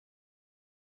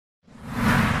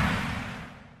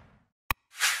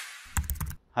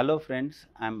Hello friends,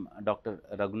 I am Dr.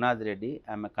 Raghunath Reddy.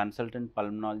 I am a consultant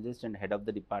pulmonologist and head of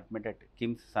the department at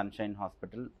KIMS Sunshine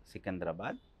Hospital,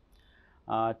 Secunderabad.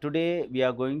 Today we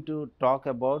are going to talk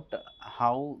about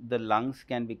how the lungs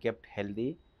can be kept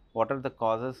healthy, what are the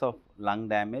causes of lung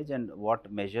damage and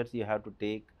what measures you have to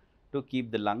take to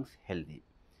keep the lungs healthy.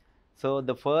 So,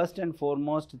 the first and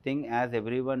foremost thing, as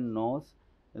everyone knows,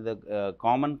 the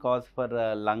common cause for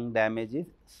lung damage is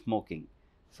smoking.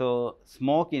 So,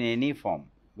 smoke in any form,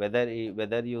 whether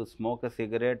you smoke a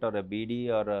cigarette or a BD,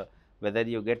 or whether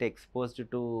you get exposed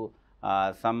to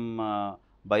some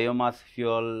biomass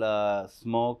fuel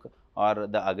smoke or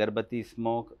the agarbatti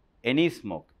smoke, any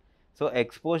smoke. So,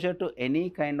 exposure to any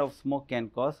kind of smoke can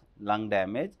cause lung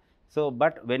damage. So,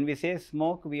 but when we say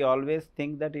smoke, we always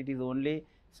think that it is only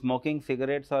smoking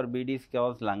cigarettes or BDs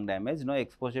cause lung damage. No,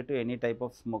 exposure to any type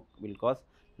of smoke will cause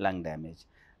lung damage.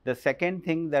 The second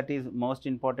thing that is most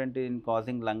important in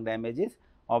causing lung damage is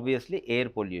obviously air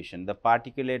pollution. The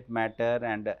particulate matter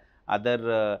and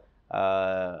other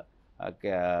what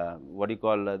do you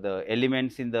call the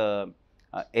elements in the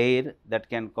air that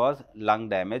can cause lung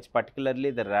damage,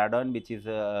 particularly the radon, which is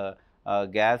a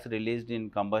gas released in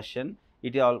combustion.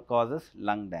 It all causes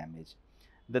lung damage.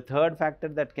 The third factor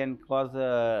that can cause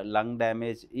lung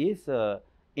damage is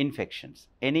infections,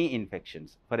 any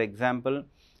infections. For example,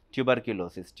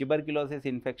 tuberculosis. Tuberculosis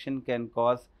infection can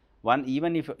cause one,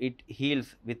 even if it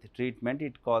heals with treatment,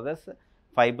 it causes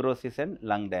fibrosis and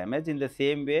lung damage. In the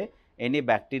same way, any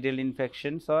bacterial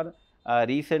infections, or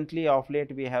recently of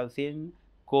late we have seen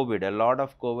COVID, a lot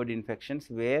of COVID infections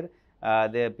where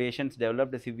the patients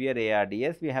developed a severe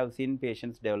ARDS. We have seen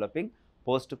patients developing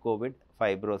post-COVID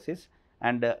fibrosis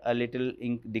and a little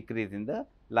decrease in the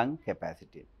lung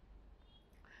capacity.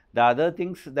 The other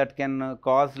things that can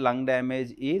cause lung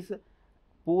damage is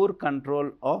poor control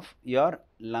of your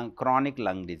chronic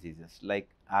lung diseases like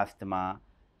asthma,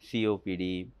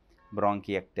 COPD,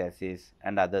 bronchiectasis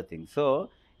and other things. So,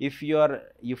 if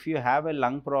you have a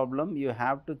lung problem, you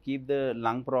have to keep the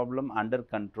lung problem under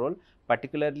control,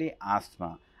 particularly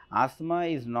asthma. Asthma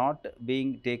is not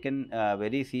being taken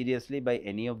very seriously by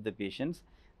any of the patients.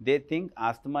 They think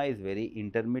asthma is very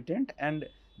intermittent and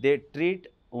they treat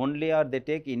only, or they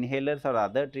take inhalers or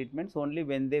other treatments only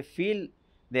when they feel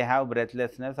they have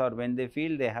breathlessness or when they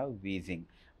feel they have wheezing.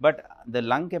 But the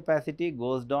lung capacity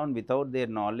goes down without their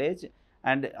knowledge,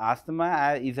 and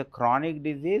asthma is a chronic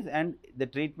disease and the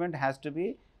treatment has to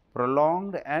be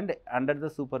prolonged and under the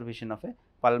supervision of a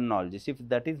pulmonologist. If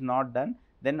that is not done,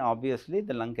 then obviously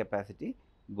the lung capacity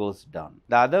goes down.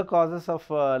 The other causes of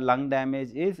lung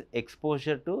damage is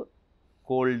exposure to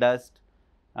coal dust,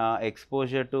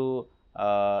 exposure to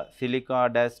silica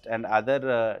dust and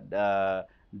other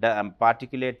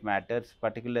particulate matters,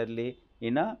 particularly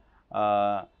in a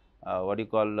what do you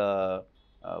call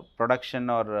production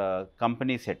or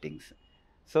company settings.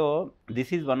 So,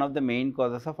 this is one of the main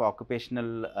causes of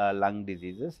occupational lung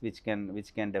diseases, which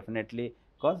can definitely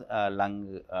cause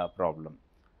lung problem,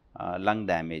 lung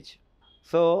damage.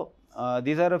 So,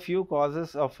 these are a few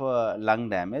causes of lung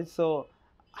damage. So,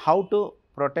 how to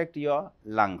protect your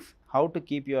lungs? How to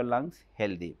keep your lungs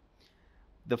healthy?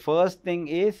 The first thing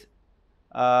is,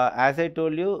 as I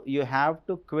told you, you have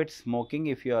to quit smoking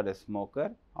if you are a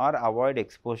smoker, or avoid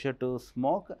exposure to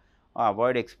smoke, or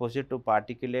avoid exposure to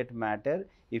particulate matter.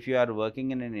 If you are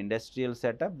working in an industrial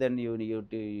setup, then you need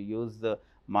to use the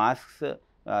masks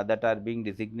that are being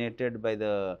designated by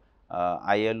the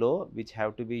ILO, which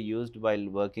have to be used while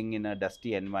working in a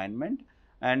dusty environment,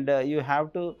 and you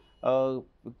have to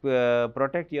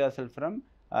protect yourself from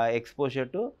exposure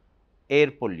to air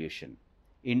pollution,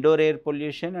 indoor air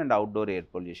pollution and outdoor air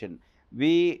pollution.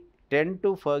 We tend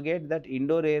to forget that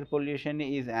indoor air pollution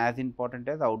is as important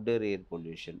as outdoor air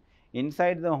pollution.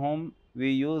 Inside the home,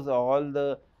 we use all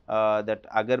the that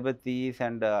agarbattis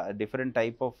and different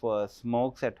type of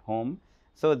smokes at home.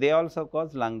 So, they also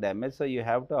cause lung damage. So, you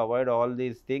have to avoid all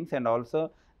these things, and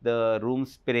also the room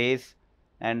sprays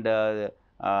and the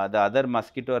other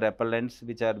mosquito repellents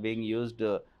which are being used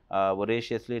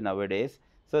voraciously nowadays.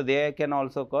 So, they can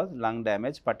also cause lung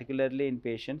damage, particularly in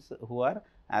patients who are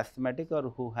asthmatic or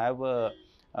who have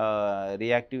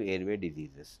reactive airway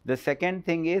diseases. The second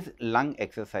thing is lung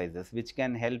exercises, which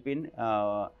can help in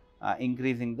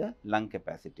increasing the lung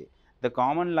capacity. The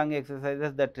common lung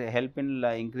exercises that help in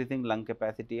increasing lung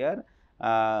capacity are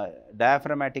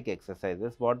diaphragmatic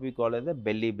exercises, what we call as the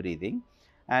belly breathing,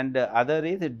 and other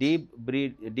is deep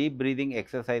breathing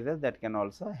exercises that can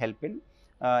also help in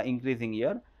increasing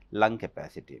your lung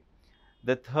capacity.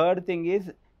 The third thing is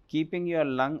keeping your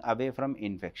lung away from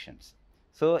infections.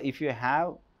 So, if you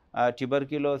have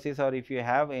tuberculosis or if you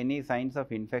have any signs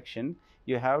of infection,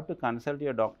 you have to consult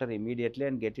your doctor immediately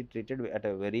and get it treated at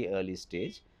a very early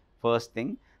stage, first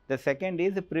thing. The second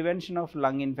is the prevention of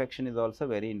lung infection is also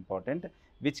very important,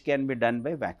 which can be done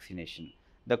by vaccination.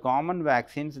 The common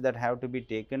vaccines that have to be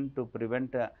taken to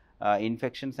prevent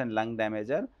infections and lung damage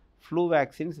are flu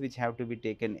vaccines, which have to be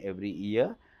taken every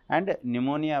year, and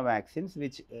pneumonia vaccines,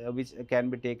 which can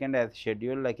be taken as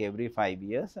scheduled like every 5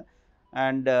 years.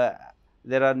 And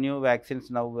there are new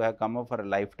vaccines now have come up for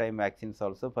lifetime vaccines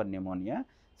also for pneumonia.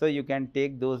 So you can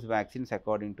take those vaccines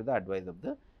according to the advice of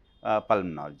the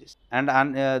pulmonologist. And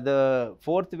the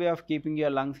fourth way of keeping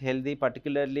your lungs healthy,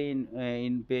 particularly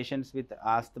in patients with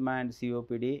asthma and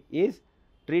COPD, is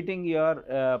treating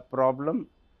your problem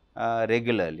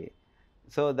regularly.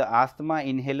 So the asthma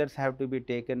inhalers have to be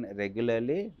taken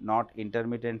regularly, not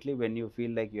intermittently when you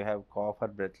feel like you have cough or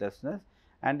breathlessness,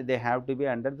 and they have to be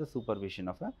under the supervision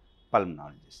of a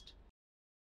pulmonologist.